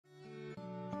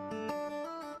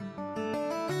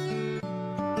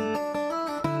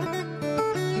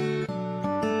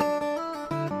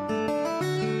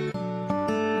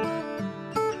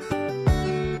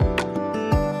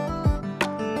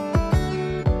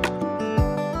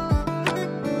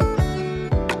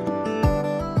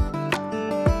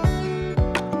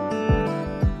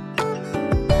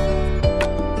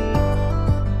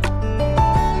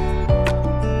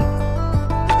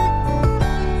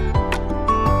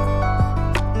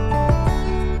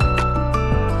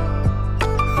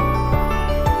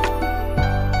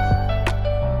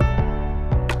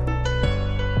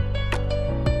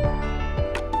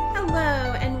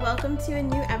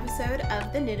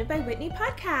Whitney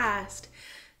podcast.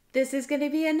 This is going to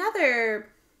be another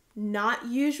not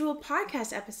usual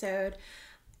podcast episode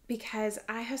because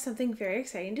I have something very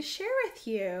exciting to share with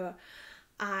you.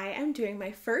 I am doing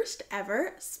my first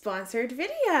ever sponsored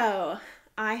video.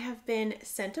 I have been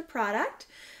sent a product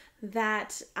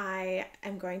that I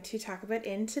am going to talk about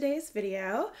in today's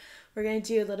video. We're going to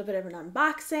do a little bit of an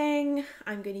unboxing.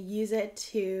 I'm going to use it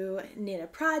to knit a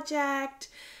project.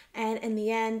 And in the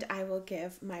end, I will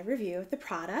give my review of the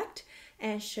product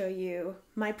and show you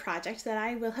my project that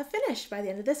I will have finished by the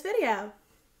end of this video.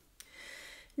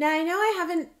 Now, I know I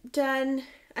haven't done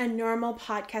a normal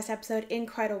podcast episode in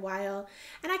quite a while,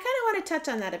 and I kind of want to touch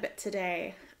on that a bit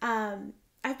today.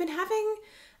 I've been having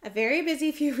a very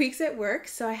busy few weeks at work,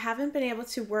 so I haven't been able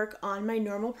to work on my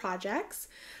normal projects.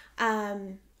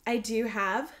 I do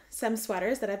have some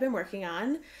sweaters that I've been working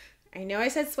on. I know I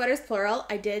said sweaters plural.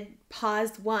 I did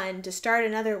pause one to start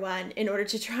another one in order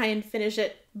to try and finish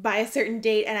it by a certain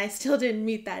date, and I still didn't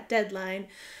meet that deadline.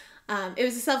 It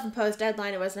was a self-imposed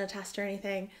deadline. It wasn't a test or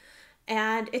anything.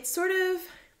 And it sort of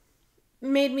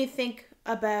made me think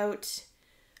about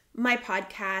my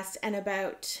podcast and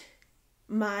about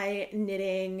my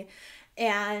knitting,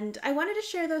 and I wanted to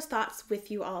share those thoughts with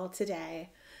you all today.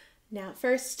 Now,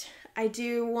 first, I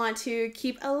do want to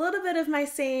keep a little bit of my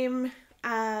same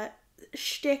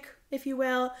shtick, if you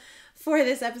will, for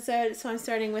this episode, so I'm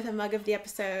starting with a mug of the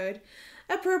episode.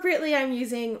 Appropriately, I'm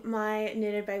using my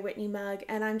Knitted by Whitney mug,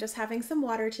 and I'm just having some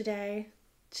water today.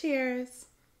 Cheers!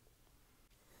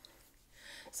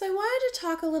 So I wanted to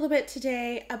talk a little bit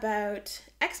today about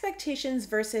expectations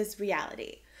versus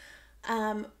reality.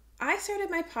 I started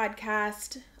my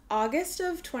podcast August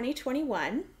of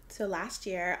 2021, so last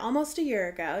year, almost a year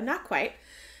ago, not quite,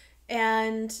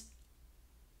 and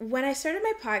when I started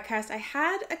my podcast, I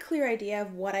had a clear idea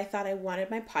of what I thought I wanted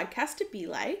my podcast to be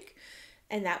like,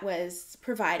 and that was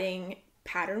providing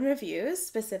pattern reviews,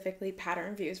 specifically pattern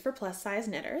reviews for plus size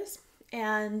knitters.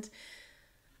 And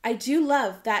I do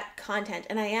love that content,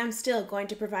 and I am still going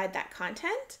to provide that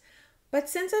content. But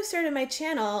since I've started my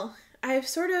channel, I've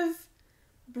sort of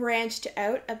branched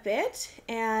out a bit,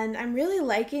 and I'm really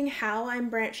liking how I'm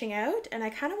branching out, and I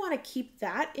kind of want to keep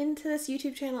that into this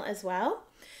YouTube channel as well.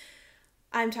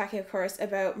 I'm talking, of course,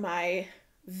 about my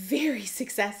very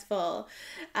successful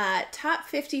top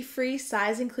 50 free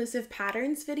size inclusive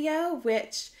patterns video,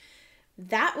 which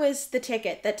that was the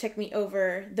ticket that took me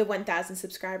over the 1,000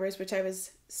 subscribers, which I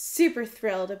was super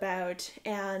thrilled about.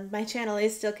 And my channel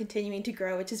is still continuing to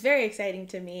grow, which is very exciting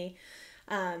to me.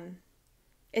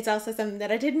 It's also something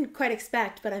that I didn't quite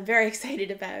expect, but I'm very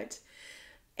excited about.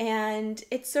 And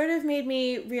it sort of made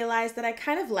me realize that I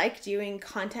kind of like doing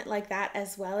content like that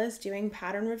as well as doing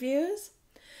pattern reviews.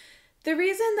 The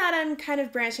reason that I'm kind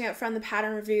of branching out from the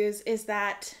pattern reviews is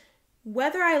that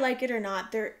whether I like it or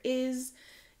not, there is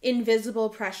invisible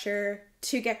pressure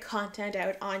to get content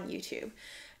out on YouTube.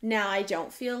 Now, I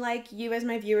don't feel like you as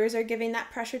my viewers are giving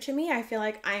that pressure to me. I feel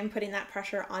like I'm putting that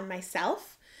pressure on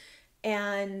myself,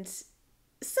 and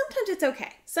sometimes it's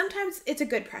okay. Sometimes it's a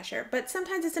good pressure, but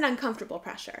sometimes it's an uncomfortable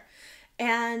pressure.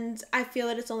 And I feel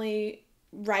that it's only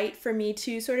right for me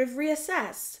to sort of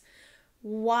reassess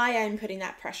why I'm putting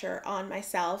that pressure on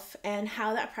myself and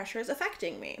how that pressure is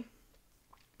affecting me.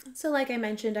 So like I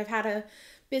mentioned, I've had a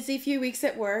busy few weeks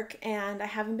at work, and I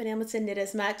haven't been able to knit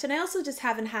as much. And I also just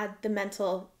haven't had the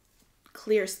mental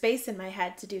clear space in my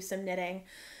head to do some knitting.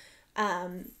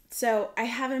 So I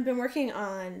haven't been working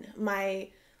on my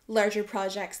larger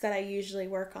projects that I usually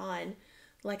work on.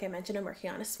 Like I mentioned, I'm working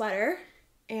on a sweater,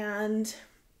 and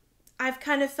I've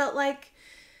kind of felt like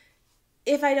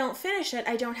if I don't finish it,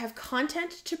 I don't have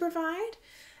content to provide,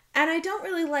 and I don't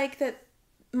really like that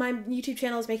my YouTube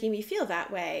channel is making me feel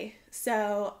that way.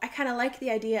 So I kind of like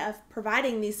the idea of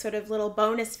providing these sort of little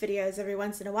bonus videos every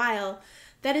once in a while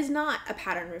that is not a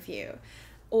pattern review,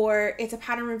 or it's a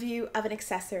pattern review of an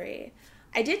accessory.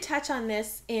 I did touch on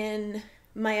this in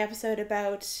my episode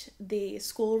about the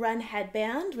school run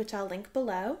headband, which I'll link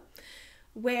below,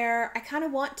 where I kind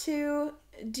of want to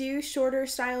do shorter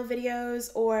style videos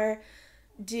or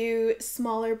do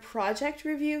smaller project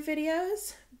review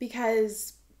videos,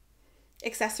 because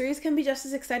accessories can be just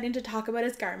as exciting to talk about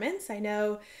as garments. I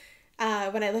know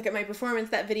when I look at my performance,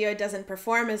 that video doesn't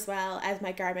perform as well as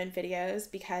my garment videos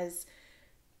because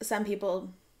some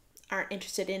people aren't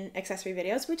interested in accessory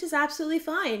videos, which is absolutely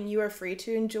fine. You are free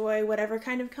to enjoy whatever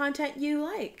kind of content you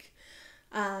like.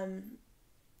 But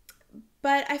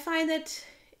I find that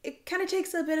it kind of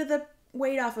takes a bit of the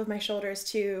weight off of my shoulders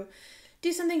to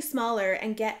do something smaller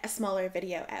and get a smaller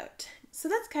video out. So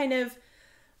that's kind of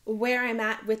where I'm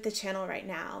at with the channel right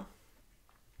now.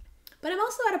 But I'm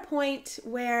also at a point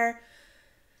where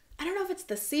I don't know if it's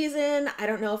the season, I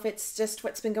don't know if it's just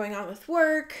what's been going on with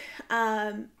work,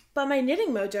 but my knitting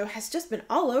mojo has just been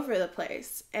all over the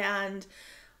place. And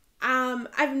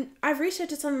I've reached out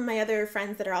to some of my other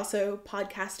friends that are also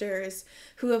podcasters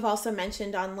who have also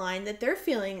mentioned online that they're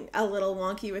feeling a little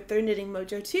wonky with their knitting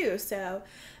mojo too. So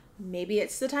maybe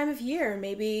it's the time of year,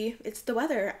 maybe it's the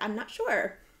weather, I'm not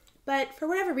sure. But for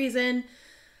whatever reason,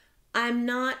 I'm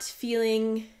not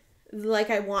feeling like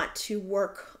I want to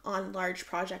work on large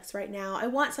projects right now. I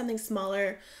want something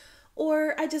smaller,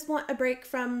 or I just want a break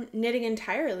from knitting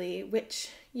entirely, which,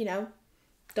 you know,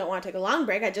 don't want to take a long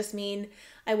break. I just mean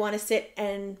I want to sit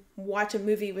and watch a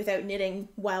movie without knitting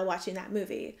while watching that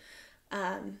movie,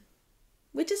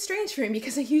 which is strange for me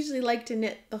because I usually like to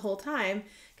knit the whole time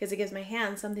because it gives my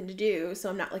hands something to do, so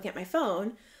I'm not looking at my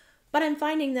phone. But I'm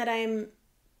finding that I'm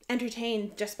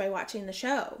entertained just by watching the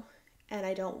show, and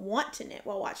I don't want to knit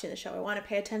while watching the show. I want to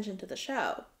pay attention to the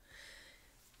show.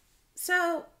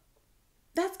 So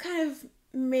that's kind of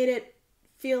made it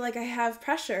feel like I have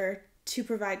pressure to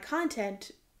provide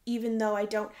content even though I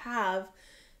don't have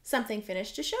something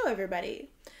finished to show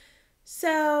everybody.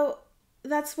 So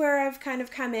that's where I've kind of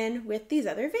come in with these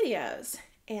other videos.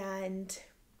 And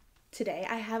today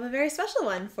I have a very special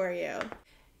one for you.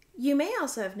 You may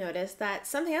also have noticed that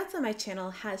something else on my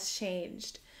channel has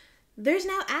changed. There's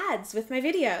now ads with my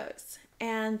videos,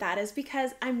 and that is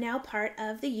because I'm now part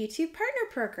of the YouTube Partner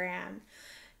Program.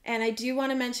 And I do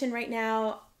want to mention right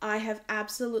now, I have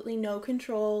absolutely no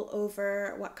control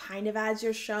over what kind of ads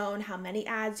you're shown, how many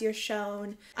ads you're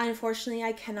shown. Unfortunately,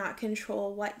 I cannot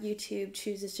control what YouTube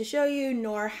chooses to show you,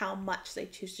 nor how much they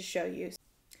choose to show you.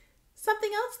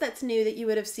 Something else that's new that you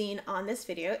would have seen on this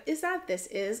video is that this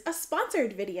is a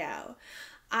sponsored video.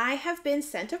 I have been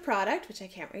sent a product, which I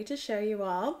can't wait to show you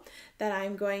all, that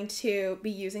I'm going to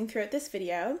be using throughout this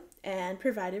video and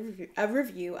provide a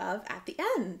review of at the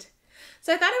end.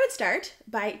 So I thought I would start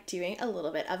by doing a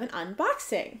little bit of an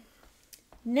unboxing.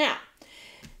 Now,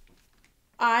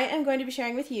 I am going to be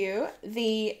sharing with you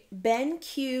the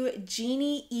BenQ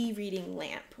Genie eReading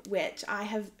lamp, which I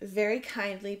have very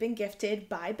kindly been gifted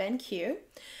by BenQ.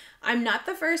 I'm not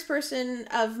the first person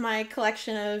of my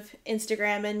collection of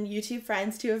Instagram and YouTube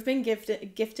friends to have been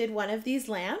gifted one of these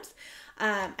lamps.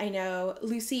 I know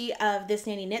Lucy of This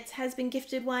Nanny Knits has been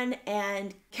gifted one,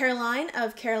 and Caroline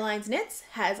of Caroline's Knits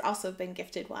has also been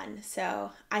gifted one.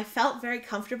 So I felt very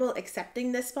comfortable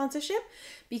accepting this sponsorship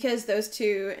because those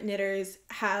two knitters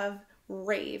have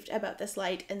raved about this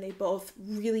light and they both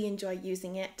really enjoy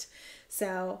using it.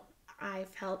 So I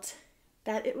felt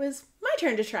that it was my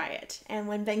turn to try it. And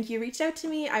when BenQ reached out to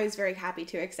me, I was very happy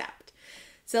to accept.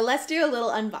 So let's do a little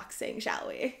unboxing, shall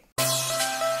we?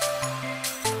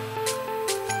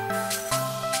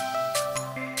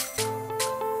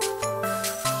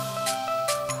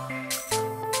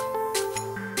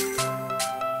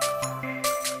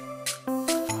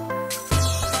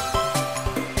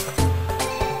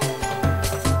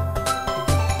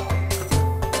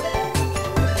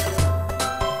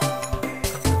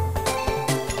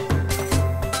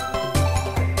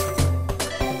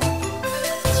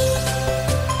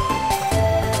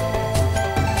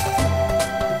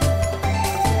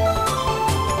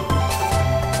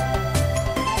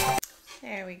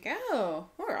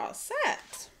 We're all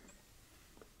set.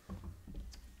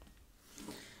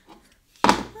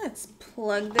 Let's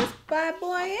plug this bad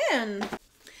boy in.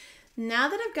 Now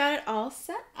that I've got it all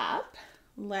set up,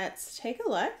 let's take a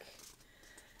look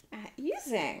at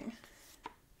using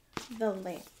the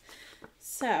lamp.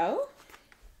 So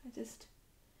I just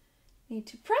need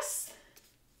to press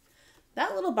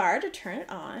that little bar to turn it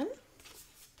on.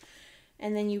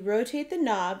 And then you rotate the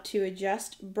knob to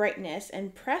adjust brightness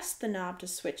and press the knob to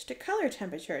switch to color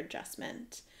temperature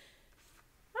adjustment.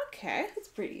 Okay, that's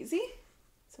pretty easy.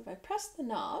 So if I press the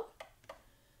knob,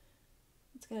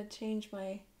 it's going to change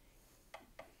my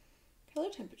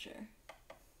color temperature.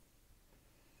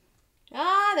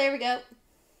 Ah, there we go.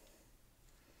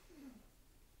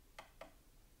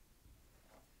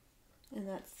 And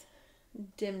that's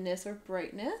dimness or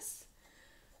brightness.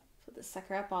 Put the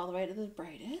sucker up all the way to the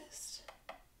brightest.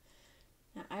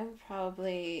 Now I will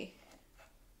probably,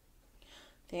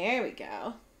 there we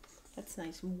go. That's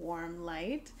nice warm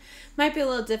light. Might be a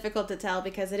little difficult to tell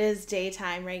because it is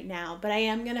daytime right now, but I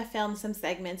am going to film some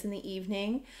segments in the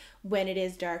evening when it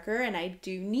is darker and I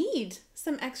do need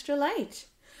some extra light.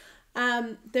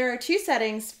 There are two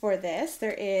settings for this.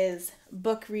 There is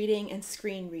book reading and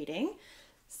screen reading.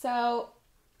 So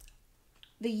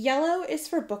the yellow is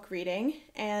for book reading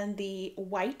and the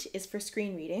white is for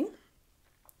screen reading.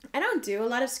 I don't do a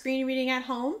lot of screen reading at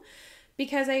home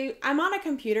because I'm on a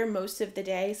computer most of the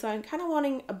day, so I'm kind of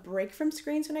wanting a break from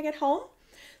screens when I get home.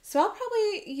 So I'll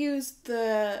probably use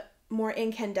the more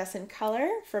incandescent color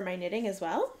for my knitting as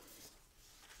well.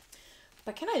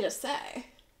 But can I just say,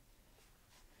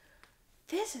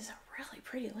 this is a really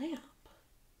pretty lamp.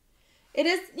 It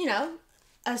is, you know,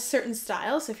 a certain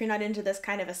style, so if you're not into this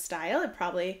kind of a style, it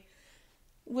probably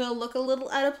will look a little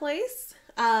out of place.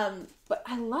 But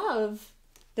I love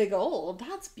the gold.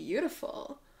 That's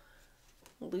beautiful.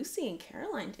 Lucy and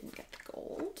Caroline didn't get the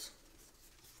gold.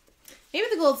 Maybe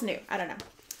the gold's new. I don't know.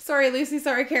 Sorry, Lucy.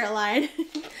 Sorry, Caroline.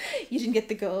 You didn't get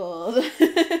the gold.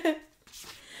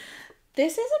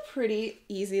 This is a pretty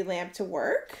easy lamp to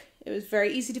work. It was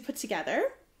very easy to put together.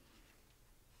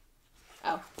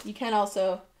 Oh, you can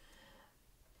also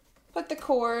put the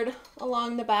cord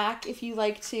along the back if you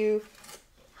like to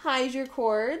hide your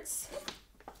cords.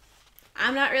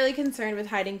 I'm not really concerned with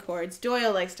hiding cords.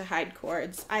 Doyle likes to hide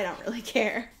cords. I don't really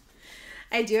care.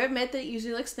 I do admit that it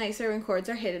usually looks nicer when cords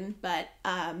are hidden, but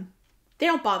they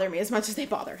don't bother me as much as they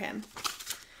bother him.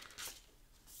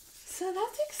 So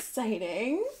that's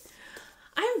exciting.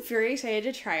 I'm very excited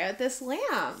to try out this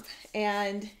lamp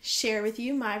and share with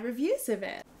you my reviews of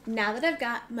it. Now that I've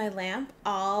got my lamp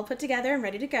all put together and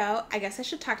ready to go, I guess I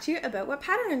should talk to you about what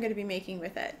pattern I'm going to be making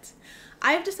with it.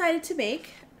 I've decided to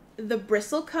make the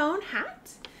bristle cone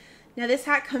hat. Now this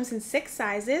hat comes in 6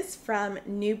 sizes from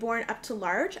newborn up to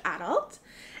large adult.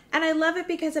 And I love it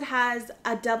because it has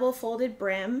a double folded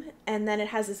brim, and then it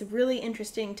has this really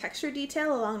interesting texture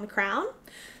detail along the crown.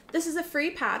 This is a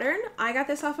free pattern. I got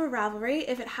this off of Ravelry.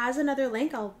 If it has another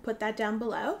link, I'll put that down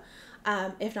below.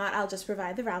 If not, I'll just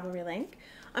provide the Ravelry link.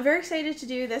 I'm very excited to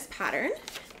do this pattern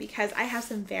because I have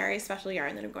some very special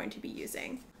yarn that I'm going to be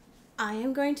using. I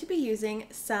am going to be using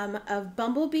some of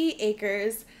Bumblebee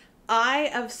Acres'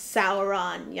 Eye of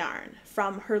Sauron yarn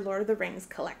from her Lord of the Rings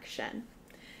collection.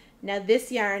 Now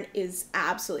this yarn is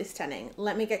absolutely stunning.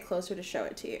 Let me get closer to show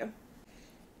it to you.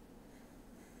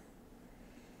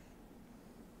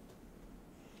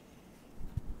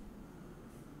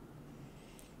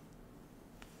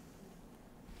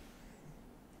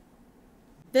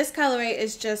 This colorway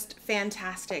is just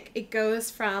fantastic. It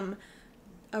goes from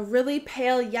a really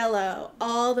pale yellow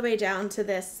all the way down to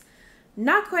this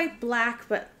not quite black,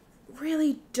 but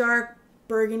really dark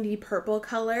burgundy purple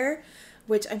color,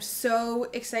 which I'm so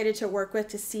excited to work with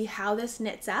to see how this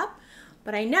knits up.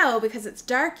 But I know because it's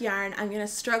dark yarn, I'm gonna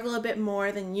struggle a bit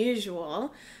more than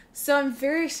usual. So I'm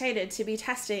very excited to be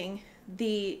testing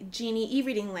the Genie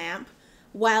eReading lamp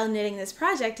while knitting this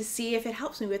project to see if it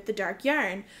helps me with the dark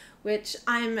yarn, which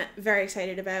I'm very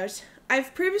excited about.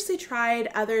 I've previously tried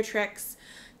other tricks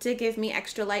to give me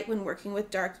extra light when working with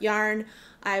dark yarn.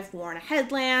 I've worn a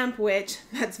headlamp, which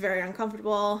that's very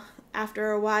uncomfortable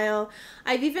after a while.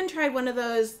 I've even tried one of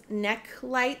those neck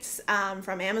lights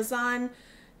from Amazon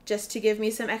just to give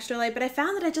me some extra light, but I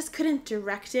found that I just couldn't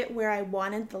direct it where I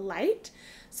wanted the light.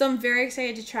 So I'm very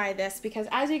excited to try this because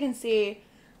as you can see,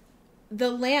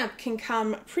 the lamp can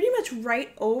come pretty much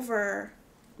right over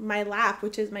my lap,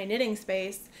 which is my knitting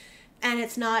space, and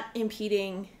it's not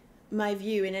impeding my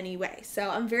view in any way. So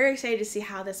I'm very excited to see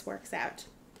how this works out.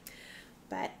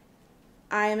 But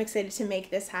I am excited to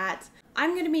make this hat.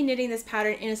 I'm going to be knitting this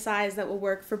pattern in a size that will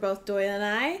work for both Doyle and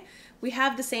I. We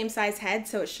have the same size head,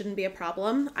 so it shouldn't be a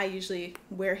problem. I usually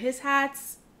wear his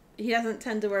hats. He doesn't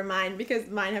tend to wear mine because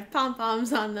mine have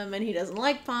pom-poms on them and he doesn't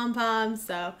like pom-poms.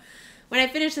 So when I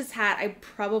finish this hat, I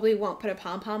probably won't put a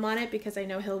pom-pom on it because I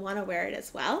know he'll want to wear it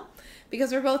as well,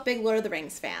 because we're both big Lord of the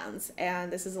Rings fans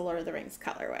and this is a Lord of the Rings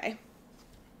colorway.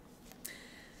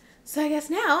 So I guess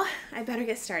now I better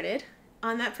get started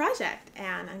on that project,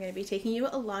 and I'm going to be taking you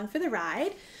along for the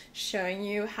ride, showing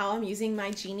you how I'm using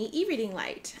my Genie eReading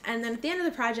light. And then at the end of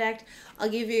the project, I'll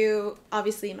give you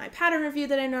obviously my pattern review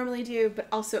that I normally do, but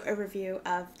also a review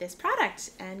of this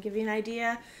product and give you an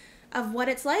idea of what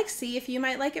it's like, see if you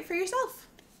might like it for yourself.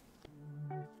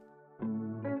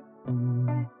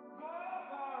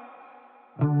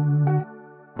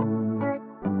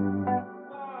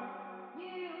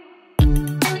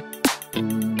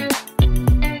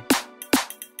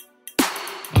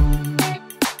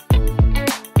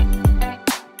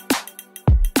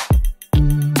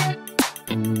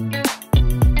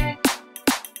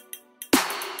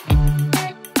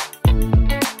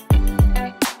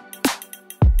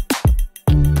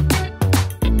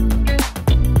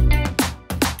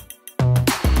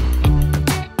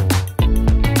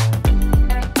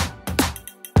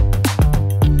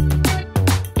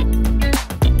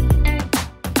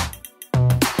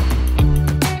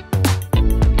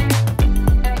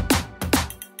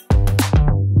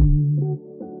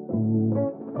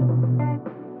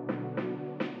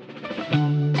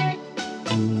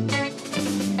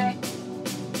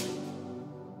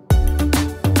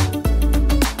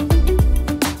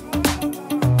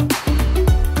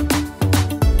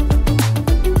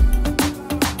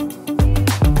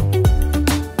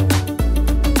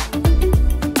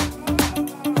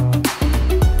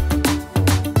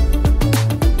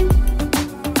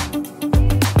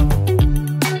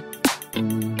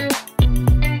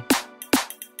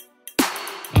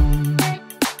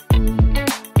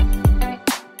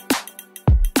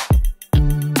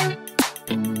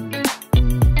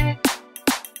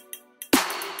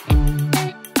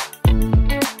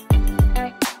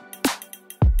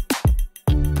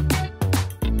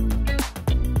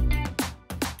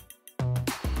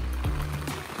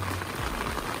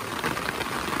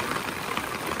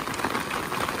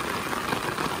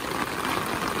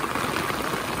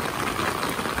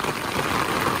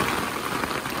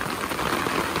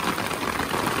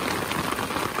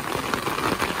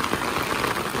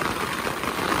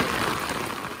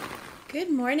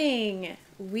 morning.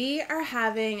 We are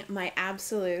having my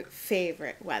absolute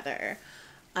favorite weather.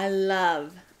 I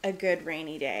love a good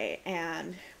rainy day,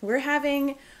 and we're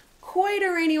having quite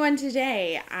a rainy one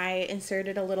today. I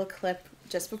inserted a little clip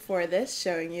just before this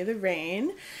showing you the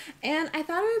rain, and I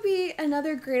thought it would be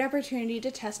another great opportunity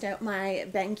to test out my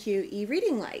BenQ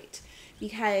eReading light,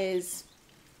 because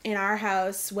in our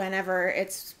house, whenever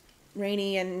it's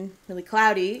rainy and really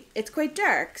cloudy, it's quite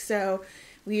dark, so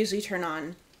we usually turn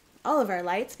on all of our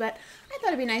lights, but I thought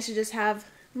it'd be nice to just have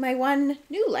my one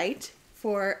new light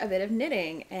for a bit of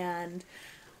knitting, and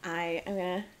I am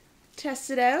gonna test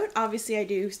it out. Obviously I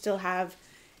do still have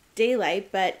daylight,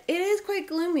 but it is quite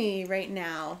gloomy right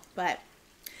now, but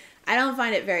I don't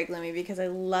find it very gloomy because I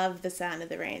love the sound of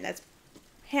the rain. That's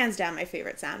hands down my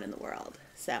favorite sound in the world.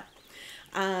 So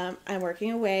I'm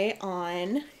working away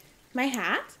on my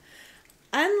hat.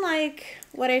 Unlike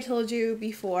what I told you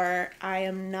before, I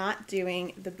am not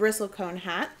doing the bristlecone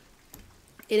hat.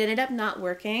 It ended up not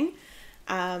working.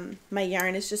 My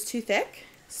yarn is just too thick.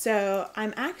 So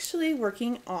I'm actually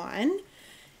working on,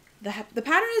 the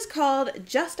pattern is called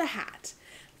Just a Hat,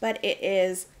 but it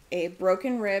is a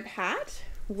broken rib hat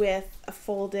with a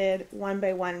folded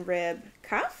 1x1 rib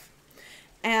cuff.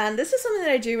 And this is something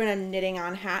that I do when I'm knitting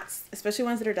on hats, especially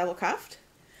ones that are double cuffed.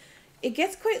 It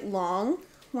gets quite long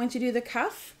once you do the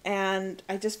cuff, and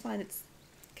I just find it's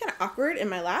kind of awkward in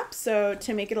my lap, so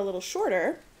to make it a little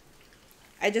shorter,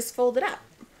 I just fold it up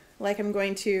like I'm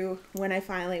going to when I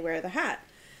finally wear the hat.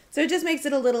 So it just makes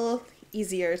it a little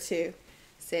easier to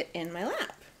sit in my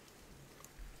lap.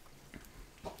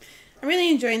 I'm really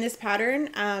enjoying this pattern.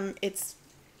 It's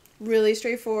really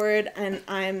straightforward, and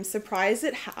I'm surprised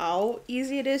at how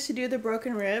easy it is to do the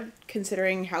broken rib,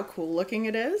 considering how cool looking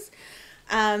it is.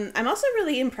 I'm also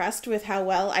really impressed with how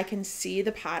well I can see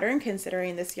the pattern,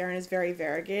 considering this yarn is very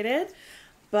variegated,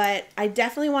 but I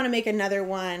definitely want to make another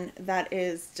one that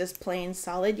is just plain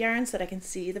solid yarn so that I can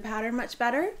see the pattern much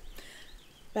better.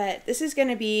 But this is going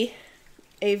to be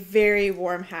a very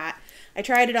warm hat. I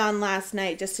tried it on last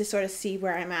night just to sort of see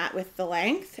where I'm at with the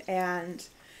length, and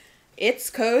it's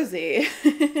cozy.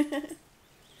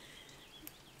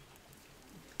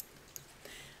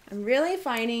 I'm really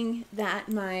finding that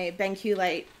my BenQ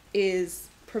light is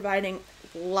providing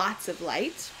lots of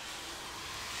light.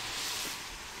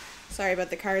 Sorry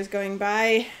about the cars going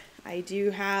by. I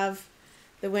do have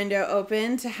the window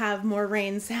open to have more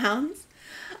rain sounds.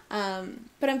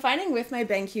 But I'm finding with my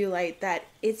BenQ light that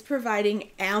it's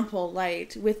providing ample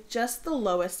light with just the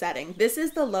lowest setting. This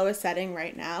is the lowest setting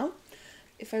right now.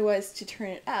 If I was to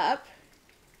turn it up,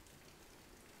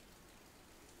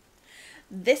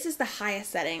 this is the highest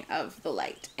setting of the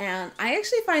light, and I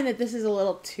actually find that this is a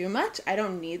little too much. I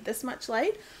don't need this much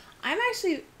light. I'm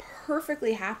actually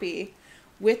perfectly happy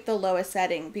with the lowest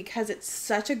setting because it's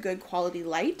such a good quality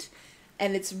light,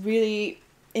 and it's really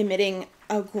emitting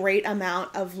a great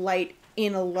amount of light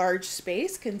in a large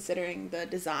space considering the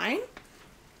design.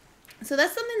 So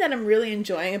that's something that I'm really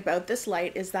enjoying about this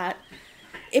light, is that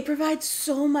it provides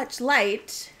so much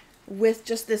light with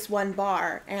just this one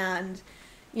bar, and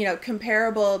you know,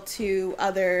 comparable to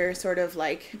other sort of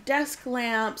like desk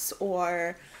lamps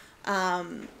or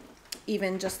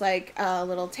even just like a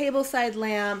little table side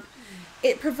lamp.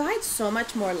 It provides so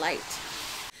much more light.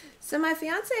 So my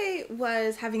fiance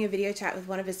was having a video chat with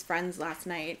one of his friends last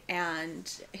night,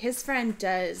 and his friend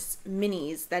does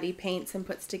minis that he paints and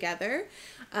puts together.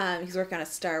 He's working on a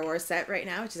Star Wars set right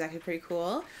now, which is actually pretty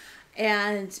cool.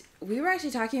 And we were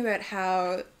actually talking about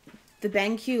how the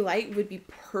BenQ light would be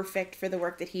perfect for the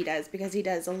work that he does, because he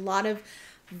does a lot of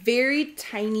very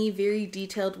tiny, very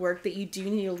detailed work that you do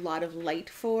need a lot of light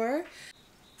for.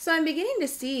 So I'm beginning to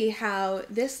see how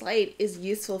this light is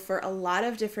useful for a lot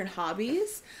of different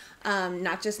hobbies,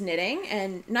 not just knitting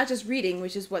and not just reading,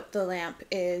 which is what the lamp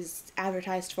is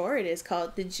advertised for. It is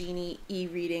called the Genie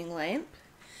eReading lamp,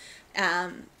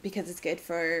 because it's good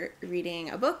for reading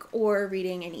a book or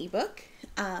reading an ebook.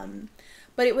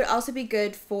 But it would also be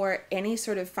good for any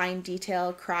sort of fine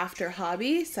detail craft or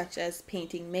hobby, such as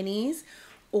painting minis,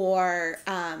 or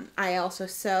I also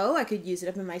sew. I could use it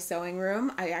up in my sewing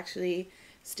room. I actually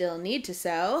still need to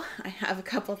sew. I have a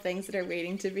couple things that are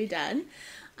waiting to be done.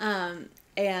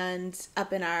 And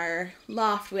up in our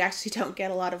loft, we actually don't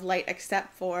get a lot of light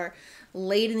except for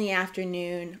late in the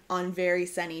afternoon on very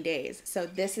sunny days. So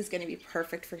this is going to be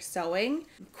perfect for sewing.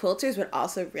 Quilters would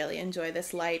also really enjoy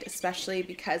this light, especially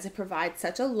because it provides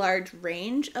such a large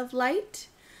range of light.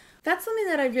 That's something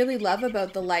that I really love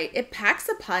about the light. It packs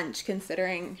a punch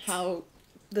considering how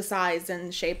the size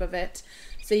and shape of it.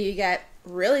 So you get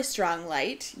really strong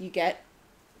light, you get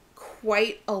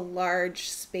quite a large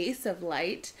space of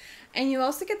light, And you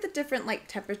also get the different light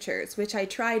temperatures, which I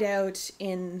tried out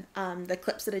in the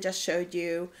clips that I just showed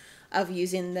you of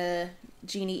using the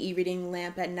Genie e-reading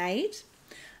lamp at night.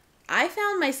 I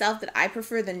found myself that I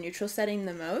prefer the neutral setting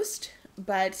the most,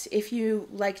 but if you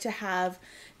like to have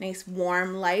nice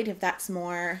warm light, if that's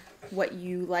more what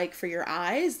you like for your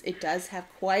eyes, it does have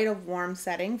quite a warm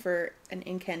setting for an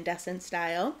incandescent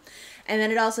style. And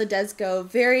then it also does go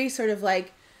very sort of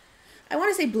like, I want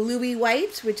to say bluey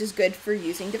white, which is good for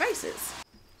using devices.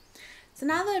 So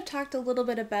now that I've talked a little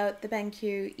bit about the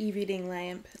BenQ e-reading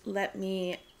lamp, let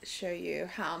me show you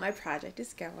how my project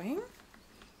is going.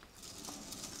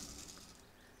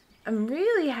 I'm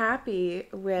really happy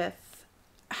with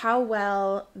how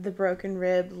well the broken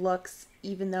rib looks,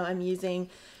 even though I'm using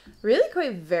really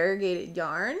quite variegated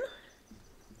yarn,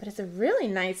 but it's a really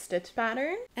nice stitch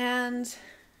pattern. And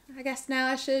I guess now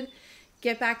I should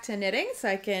get back to knitting so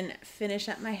I can finish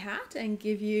up my hat and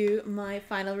give you my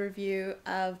final review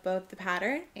of both the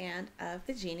pattern and of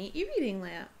the Genie e-reading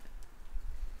lamp.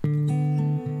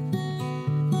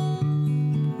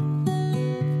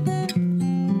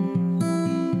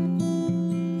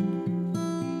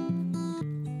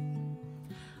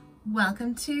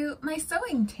 Welcome to my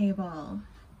sewing table.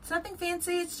 It's nothing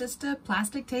fancy, it's just a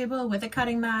plastic table with a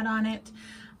cutting mat on it.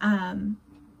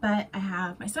 But I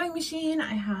have my sewing machine,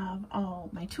 I have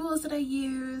all my tools that I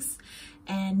use,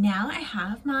 and now I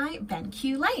have my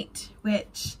BenQ light,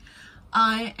 which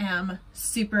I am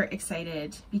super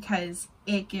excited because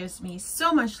it gives me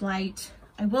so much light.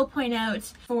 I will point out,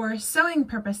 for sewing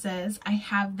purposes, I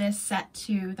have this set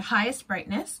to the highest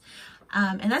brightness,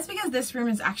 and that's because this room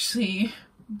is actually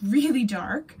really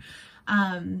dark.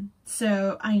 And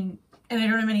I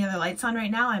don't have any other lights on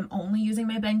right now. I'm only using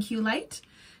my BenQ light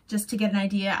just to get an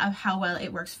idea of how well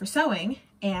it works for sewing.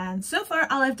 And so far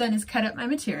all I've done is cut up my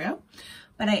material,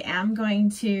 but I am going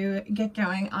to get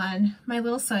going on my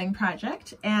little sewing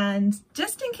project. And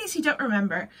just in case you don't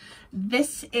remember,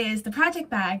 this is the project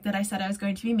bag that I said I was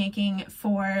going to be making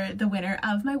for the winner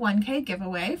of my 1K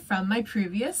giveaway from my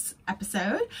previous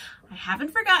episode. I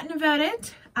haven't forgotten about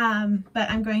it, but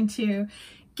I'm going to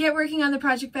get working on the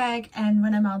project bag, and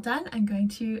when I'm all done, I'm going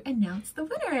to announce the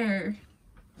winner.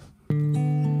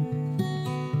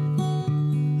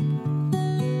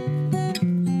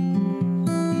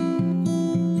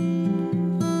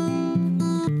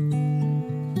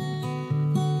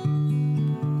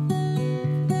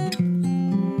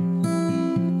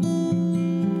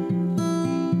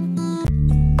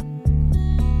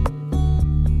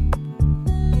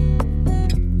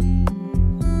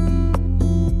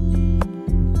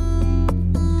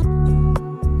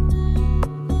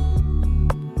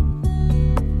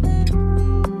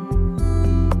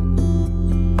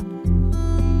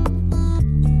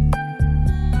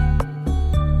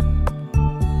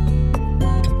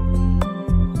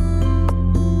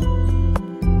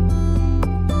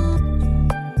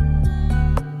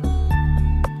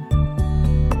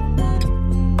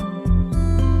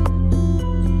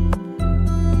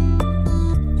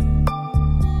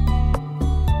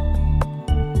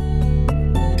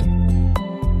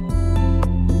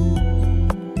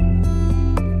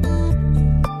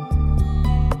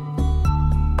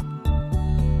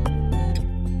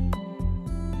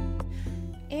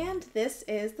 This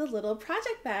is the little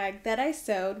project bag that I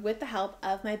sewed with the help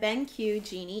of my BenQ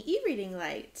Genie e-reading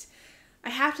light. I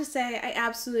have to say I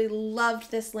absolutely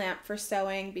loved this lamp for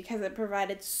sewing because it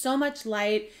provided so much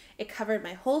light. It covered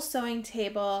my whole sewing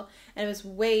table, and it was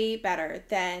way better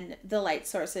than the light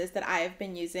sources that I have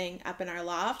been using up in our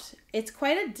loft. It's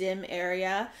quite a dim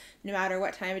area no matter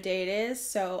what time of day it is,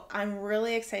 so I'm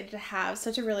really excited to have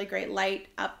such a really great light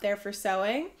up there for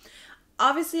sewing.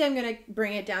 Obviously, I'm going to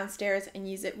bring it downstairs and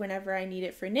use it whenever I need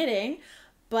it for knitting,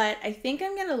 but I think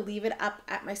I'm going to leave it up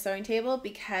at my sewing table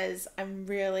because I'm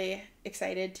really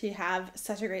excited to have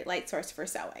such a great light source for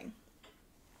sewing.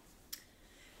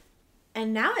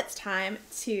 And now it's time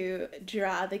to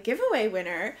draw the giveaway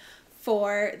winner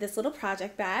for this little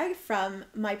project bag from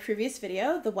my previous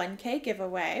video, the 1K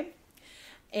giveaway.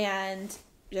 And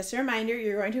just a reminder,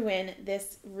 you're going to win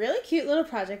this really cute little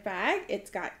project bag. It's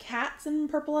got cats in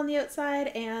purple on the outside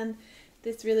and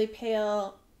this really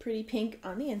pale, pretty pink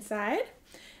on the inside,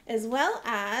 as well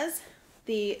as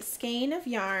the skein of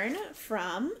yarn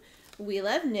from We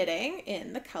Love Knitting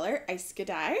in the color Ice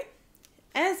Gadai,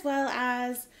 as well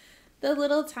as the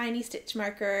little tiny stitch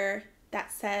marker that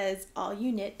says all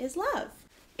you knit is love.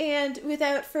 And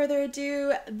without further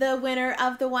ado, the winner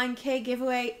of the 1K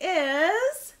giveaway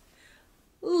is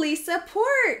Lisa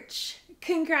Porch.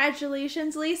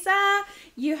 Congratulations, Lisa!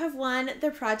 You have won the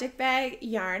project bag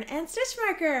yarn and stitch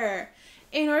marker.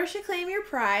 In order to claim your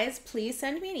prize, please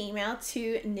send me an email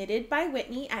to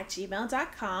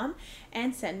knittedbywhitney@gmail.com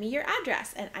and send me your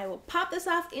address, and I will pop this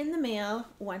off in the mail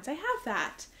once I have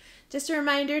that. Just a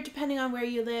reminder, depending on where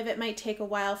you live, it might take a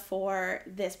while for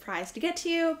this prize to get to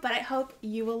you, but I hope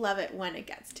you will love it when it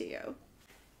gets to you.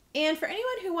 And for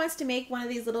anyone who wants to make one of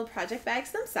these little project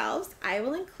bags themselves, I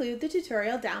will include the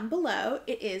tutorial down below.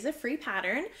 It is a free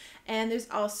pattern, and there's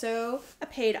also a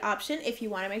paid option if you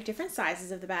want to make different sizes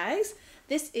of the bags.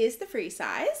 This is the free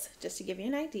size, just to give you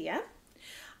an idea.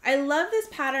 I love this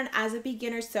pattern as a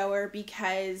beginner sewer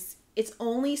because it's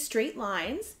only straight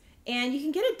lines, and you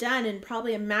can get it done in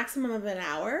probably a maximum of an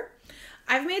hour.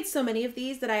 I've made so many of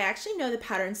these that I actually know the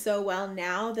pattern so well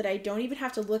now that I don't even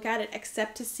have to look at it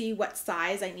except to see what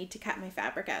size I need to cut my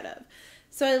fabric out of.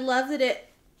 So I love that it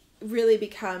really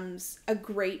becomes a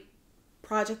great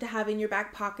project to have in your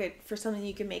back pocket for something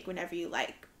you can make whenever you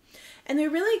like. And they're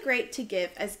really great to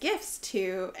give as gifts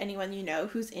to anyone you know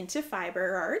who's into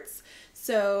fiber arts.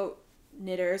 So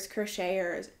knitters,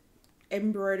 crocheters,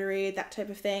 embroidery, that type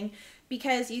of thing,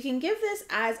 because you can give this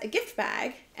as a gift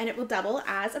bag and it will double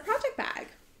as a project bag.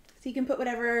 So you can put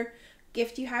whatever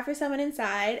gift you have for someone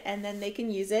inside and then they can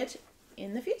use it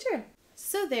in the future.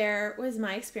 So there was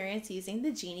my experience using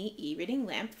the Genie e-reading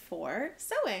lamp for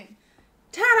sewing.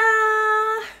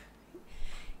 Ta-da!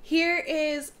 Here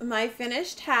is my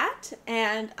finished hat,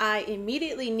 and I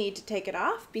immediately need to take it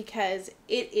off because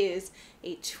it is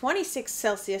a 26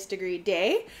 Celsius degree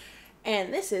day.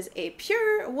 And this is a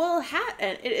pure wool hat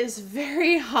and it is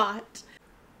very hot.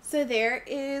 So there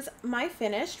is my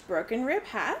finished broken rib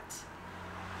hat.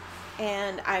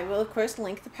 And I will of course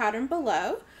link the pattern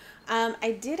below.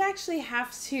 I did actually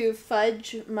have to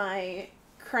fudge my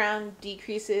crown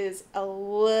decreases a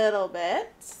little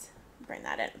bit. Bring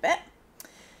that in a bit.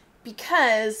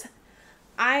 Because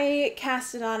I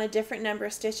casted on a different number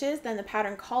of stitches than the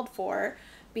pattern called for,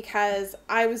 because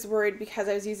I was worried because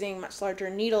I was using much larger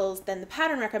needles than the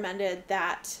pattern recommended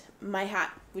that my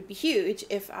hat would be huge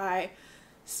if I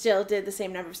still did the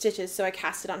same number of stitches, so I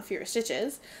cast it on fewer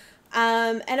stitches.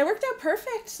 And it worked out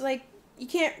perfect. Like, you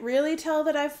can't really tell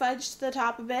that I've fudged the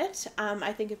top a bit.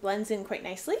 I think it blends in quite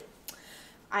nicely.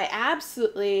 I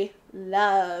absolutely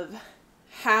love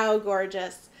how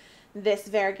gorgeous this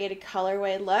variegated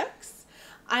colorway looks.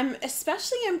 I'm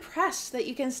especially impressed that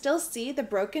you can still see the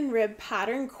broken rib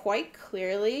pattern quite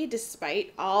clearly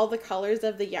despite all the colors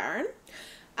of the yarn.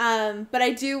 But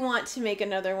I do want to make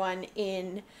another one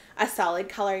in a solid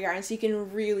color yarn so you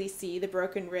can really see the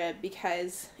broken rib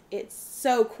because it's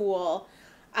so cool.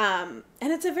 And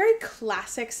it's a very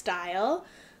classic style.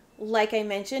 Like I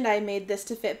mentioned, I made this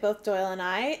to fit both Doyle and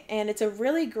I, and it's a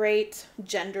really great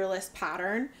genderless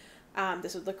pattern.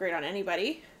 This would look great on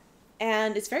anybody.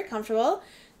 And it's very comfortable.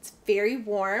 It's very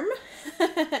warm.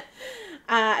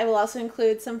 I will also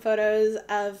include some photos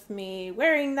of me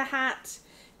wearing the hat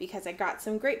because I got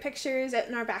some great pictures out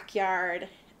in our backyard.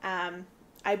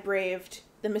 I braved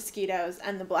the mosquitoes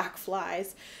and the black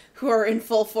flies who are in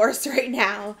full force right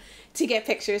now to get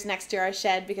pictures next to our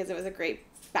shed because it was a great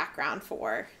background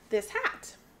for this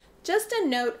hat. Just a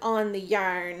note on the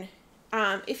yarn.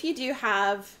 If you do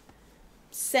have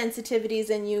sensitivities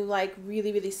and you like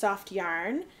really, really soft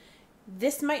yarn,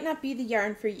 this might not be the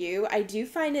yarn for you. I do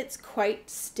find it's quite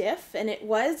stiff and it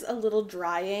was a little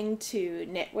drying to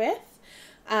knit with.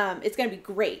 It's going to be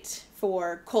great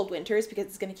for cold winters because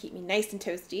it's going to keep me nice and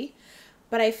toasty,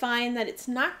 but I find that it's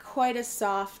not quite as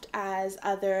soft as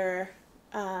other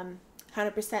 100%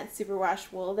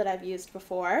 superwash wool that I've used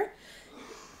before.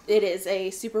 It is a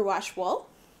superwash wool.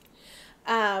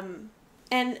 And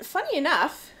funny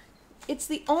enough, it's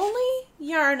the only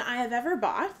yarn I have ever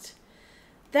bought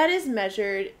that is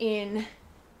measured in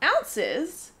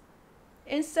ounces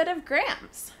instead of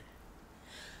grams.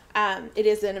 It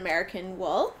is an American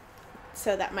wool,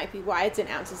 so that might be why it's in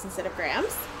ounces instead of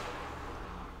grams.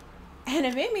 And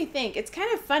it made me think, it's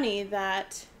kind of funny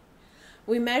that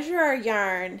we measure our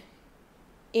yarn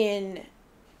in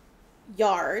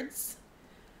yards,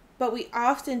 but we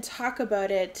often talk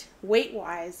about it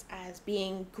weight-wise as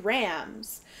being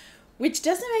grams, which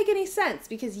doesn't make any sense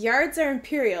because yards are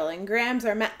imperial and grams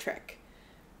are metric.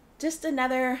 Just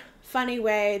another funny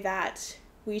way that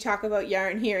we talk about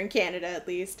yarn here in Canada, at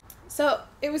least. So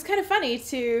it was kind of funny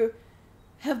to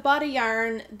have bought a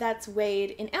yarn that's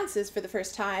weighed in ounces for the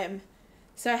first time.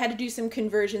 So I had to do some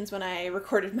conversions when I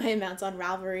recorded my amounts on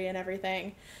Ravelry and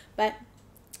everything. But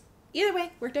either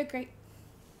way, worked out great.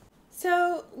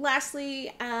 So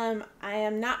lastly, I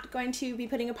am not going to be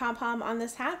putting a pom-pom on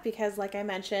this hat because, like I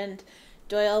mentioned,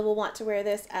 Doyle will want to wear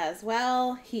this as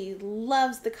well. He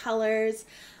loves the colors.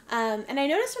 And I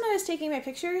noticed when I was taking my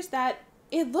pictures that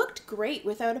it looked great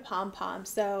without a pom-pom,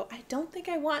 so I don't think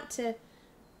I want to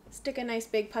stick a nice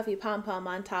big puffy pom-pom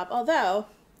on top, although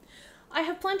I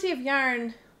have plenty of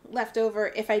yarn left over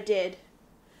if I did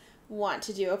want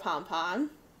to do a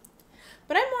pom-pom.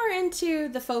 But I'm more into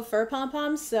the faux fur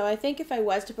pom-poms, so I think if I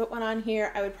was to put one on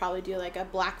here, I would probably do like a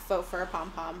black faux fur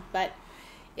pom-pom. But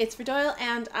it's for Doyle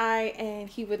and I, and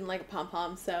he wouldn't like a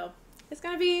pom-pom, so it's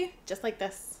gonna be just like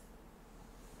this.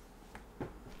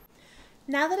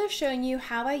 Now that I've shown you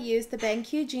how I use the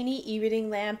BenQ Genie eReading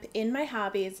lamp in my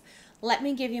hobbies, let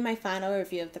me give you my final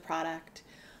review of the product.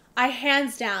 I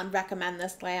hands down recommend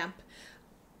this lamp.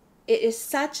 It is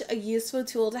such a useful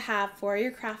tool to have for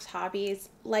your craft hobbies.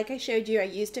 Like I showed you, I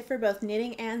used it for both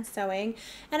knitting and sewing,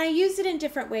 and I used it in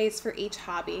different ways for each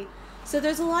hobby. So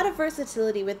there's a lot of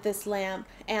versatility with this lamp,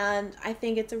 and I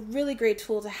think it's a really great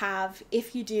tool to have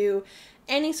if you do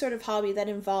any sort of hobby that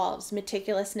involves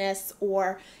meticulousness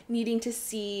or needing to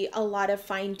see a lot of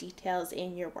fine details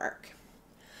in your work.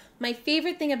 My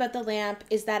favorite thing about the lamp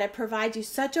is that it provides you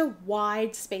such a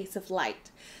wide space of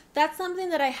light. That's something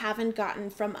that I haven't gotten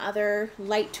from other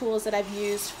light tools that I've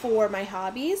used for my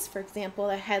hobbies, for example,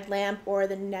 the headlamp or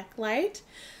the neck light.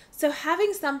 So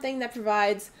having something that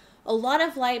provides a lot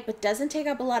of light but doesn't take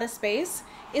up a lot of space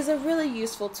is a really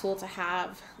useful tool to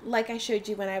have. Like I showed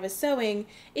you when I was sewing,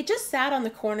 it just sat on the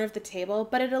corner of the table,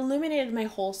 but it illuminated my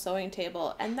whole sewing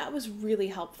table, and that was really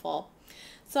helpful.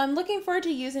 So I'm looking forward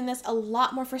to using this a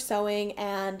lot more for sewing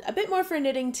and a bit more for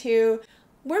knitting too.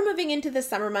 We're moving into the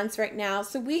summer months right now,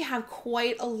 so we have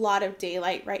quite a lot of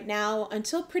daylight right now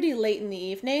until pretty late in the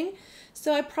evening.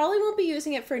 So I probably won't be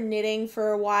using it for knitting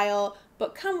for a while,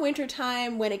 but come winter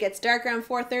time when it gets dark around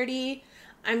 4:30,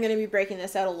 I'm going to be breaking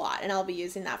this out a lot, and I'll be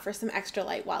using that for some extra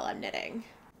light while I'm knitting.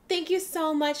 Thank you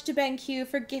so much to BenQ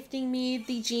for gifting me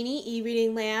the Genie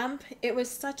eReading lamp. It was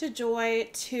such a joy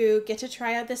to get to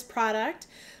try out this product.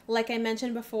 Like I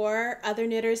mentioned before, other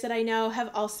knitters that I know have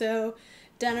also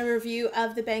done a review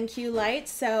of the BenQ light,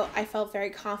 so I felt very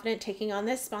confident taking on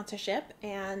this sponsorship,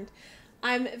 and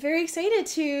I'm very excited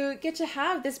to get to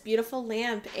have this beautiful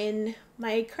lamp in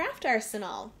my craft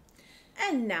arsenal.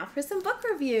 And now for some book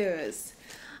reviews.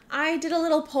 I did a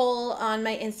little poll on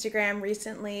my Instagram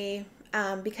recently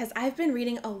because I've been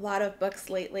reading a lot of books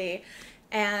lately,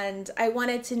 and I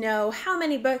wanted to know how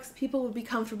many books people would be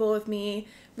comfortable with me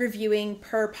reviewing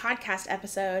per podcast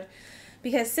episode.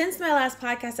 Because since my last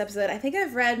podcast episode, I think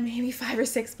I've read maybe 5 or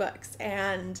 6 books,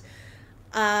 and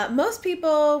most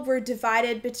people were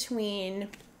divided between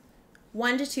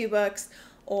 1 to 2 books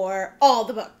or all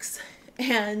the books.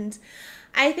 And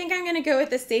I think I'm going to go with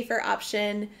the safer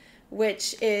option,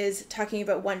 which is talking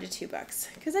about 1 to 2 books.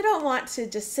 Because I don't want to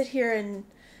just sit here and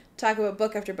talk about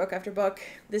book after book after book.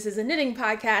 This is a knitting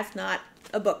podcast, not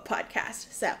a book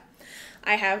podcast. So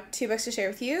I have 2 books to share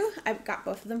with you. I've got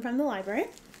both of them from the library.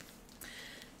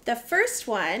 The first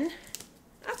one,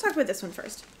 I'll talk about this one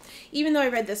first. Even though I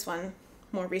read this one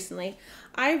more recently,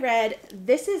 I read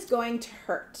This Is Going to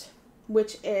Hurt,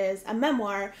 which is a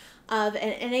memoir of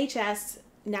an NHS,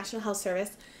 National Health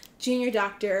Service, junior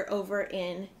doctor over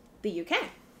in the UK.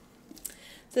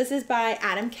 So this is by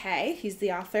Adam Kay. He's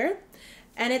the author.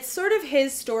 And it's sort of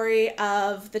his story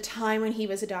of the time when he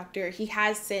was a doctor. He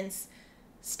has since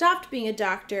stopped being a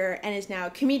doctor and is now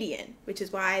a comedian, which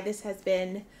is why this has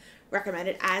been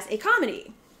recommended as a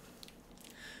comedy.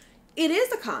 It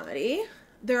is a comedy.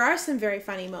 There are some very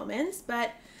funny moments,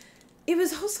 but it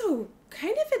was also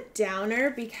kind of a downer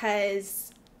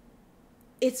because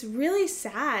it's really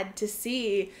sad to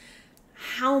see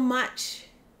how much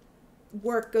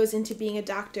work goes into being a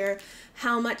doctor,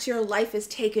 how much your life is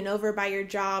taken over by your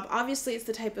job. Obviously, it's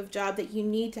the type of job that you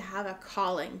need to have a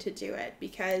calling to do it,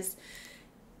 because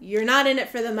you're not in it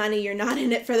for the money, you're not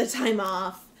in it for the time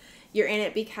off. You're in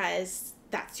it because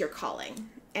that's your calling.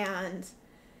 And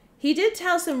he did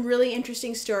tell some really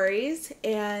interesting stories,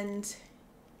 and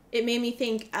it made me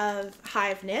think of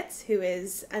Hive Knits, who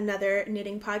is another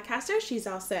knitting podcaster. She's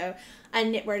also a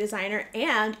knitwear designer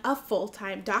and a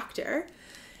full-time doctor.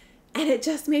 And it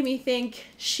just made me think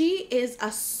she is a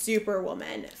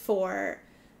superwoman for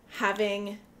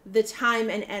having the time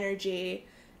and energy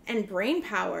and brain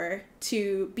power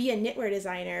to be a knitwear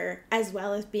designer as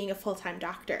well as being a full-time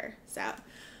doctor. So,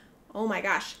 oh my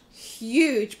gosh,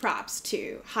 huge props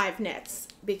to Hive Knits,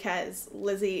 because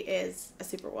Lizzie is a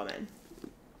superwoman.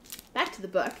 Back to the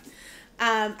book.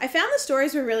 I found the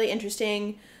stories were really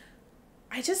interesting.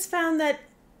 I just found that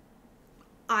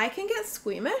I can get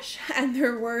squeamish, and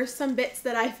there were some bits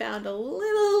that I found a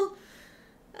little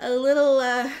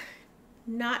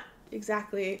not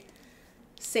exactly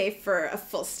safe for a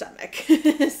full stomach.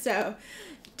 So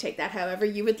take that however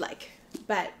you would like.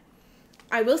 But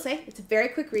I will say it's a very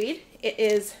quick read. It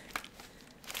is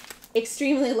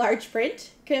extremely large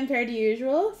print compared to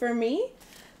usual for me.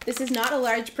 This is not a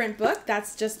large print book.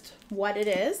 That's just what it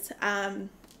is.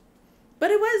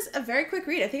 But it was a very quick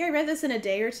read. I think I read this in a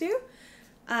day or two.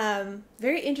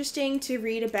 Very interesting to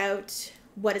read about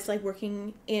what it's like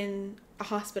working in a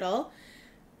hospital,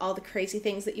 all the crazy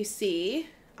things that you see,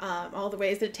 all the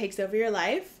ways that it takes over your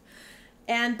life.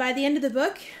 And by the end of the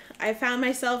book, I found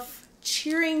myself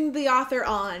cheering the author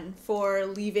on for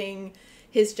leaving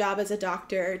his job as a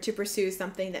doctor to pursue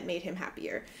something that made him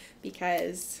happier.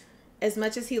 Because as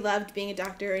much as he loved being a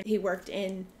doctor, he worked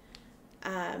in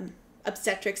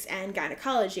obstetrics and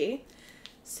gynecology.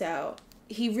 So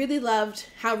he really loved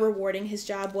how rewarding his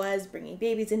job was, bringing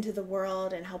babies into the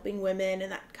world and helping women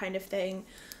and that kind of thing.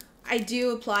 I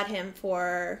do applaud him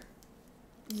for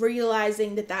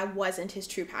realizing that that wasn't his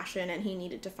true passion and he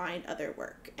needed to find other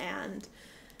work. And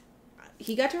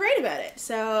he got to write about it.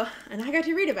 And I got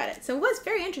to read about it. So it was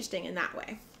very interesting in that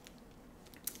way.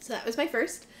 So that was my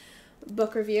first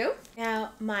book review.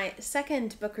 Now, my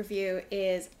second book review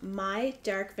is My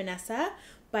Dark Vanessa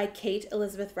by Kate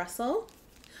Elizabeth Russell.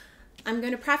 I'm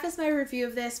going to preface my review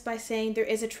of this by saying there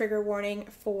is a trigger warning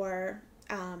for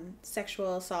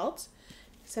sexual assault.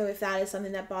 So if that is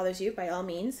something that bothers you, by all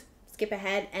means, skip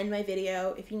ahead, end my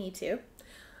video if you need to.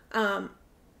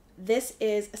 This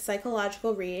is a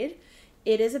psychological read.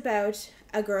 It is about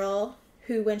a girl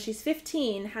who, when she's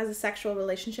 15, has a sexual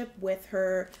relationship with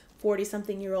her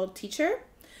 40-something-year-old teacher.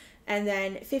 And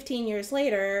then 15 years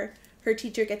later, her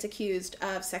teacher gets accused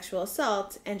of sexual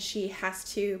assault and she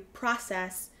has to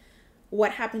process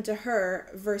what happened to her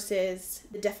versus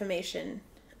the defamation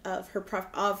of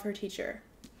her teacher.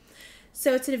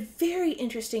 So it's a very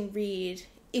interesting read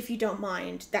if you don't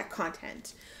mind that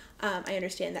content. I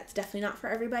understand that's definitely not for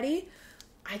everybody.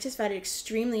 I just found it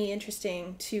extremely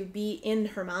interesting to be in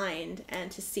her mind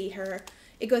and to see her.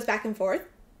 It goes back and forth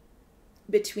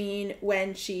between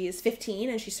when she's 15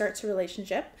 and she starts her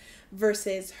relationship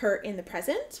versus her in the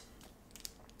present.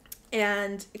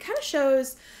 And it kind of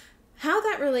shows how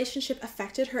that relationship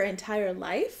affected her entire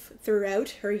life throughout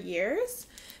her years,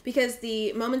 because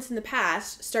the moments in the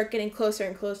past start getting closer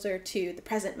and closer to the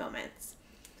present moments.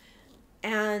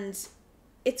 And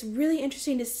it's really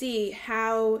interesting to see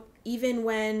how even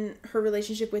when her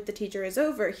relationship with the teacher is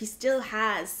over, he still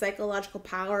has psychological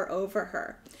power over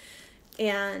her.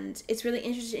 And it's really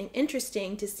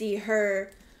interesting to see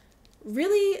her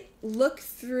really look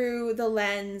through the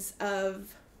lens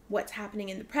of what's happening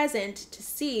in the present to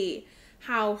see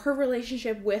how her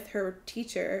relationship with her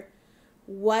teacher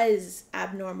was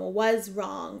abnormal, was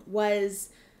wrong, was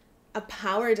a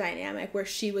power dynamic where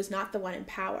she was not the one in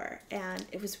power. And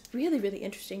it was really, really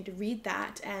interesting to read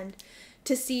that and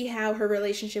to see how her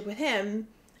relationship with him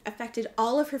affected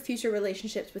all of her future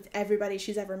relationships with everybody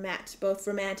she's ever met, both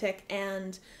romantic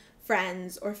and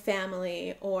friends or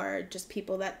family or just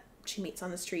people that she meets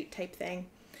on the street type thing.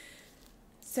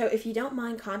 So if you don't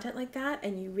mind content like that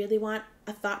and you really want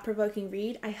a thought-provoking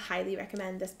read, I highly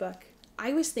recommend this book.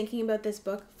 I was thinking about this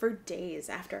book for days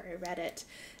after I read it,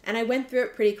 and I went through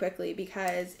it pretty quickly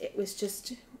because it was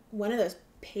just one of those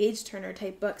page-turner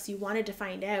type books. You wanted to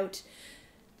find out,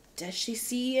 does she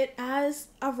see it as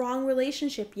a wrong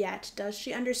relationship yet? Does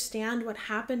she understand what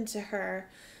happened to her?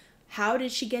 How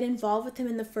did she get involved with him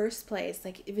in the first place?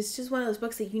 Like, it was just one of those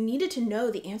books that you needed to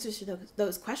know the answers to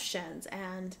those questions,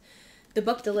 and the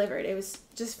book delivered. It was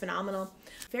just phenomenal.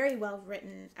 Very well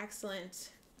written, excellent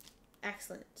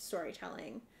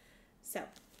storytelling. So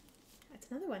that's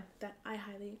another one that I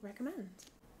highly recommend.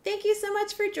 Thank you so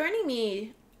much for joining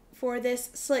me for this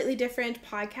slightly different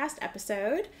podcast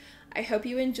episode. I hope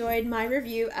you enjoyed my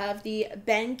review of the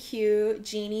BenQ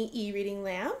Genie eReading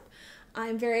lamp.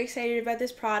 I'm very excited about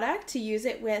this product, to use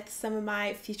it with some of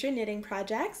my future knitting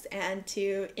projects and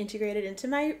to integrate it into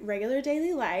my regular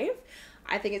daily life.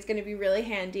 I think it's going to be really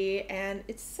handy and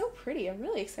it's so pretty. I'm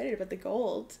really excited about the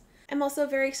gold. I'm also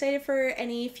very excited for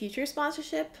any future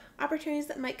sponsorship opportunities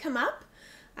that might come up.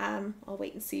 I'll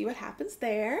wait and see what happens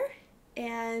there.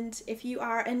 And if you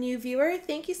are a new viewer,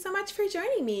 thank you so much for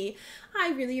joining me.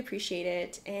 I really appreciate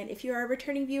it. And if you are a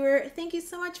returning viewer, thank you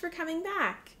so much for coming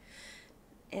back.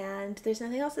 And there's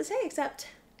nothing else to say except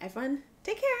everyone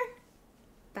take care.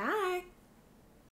 Bye.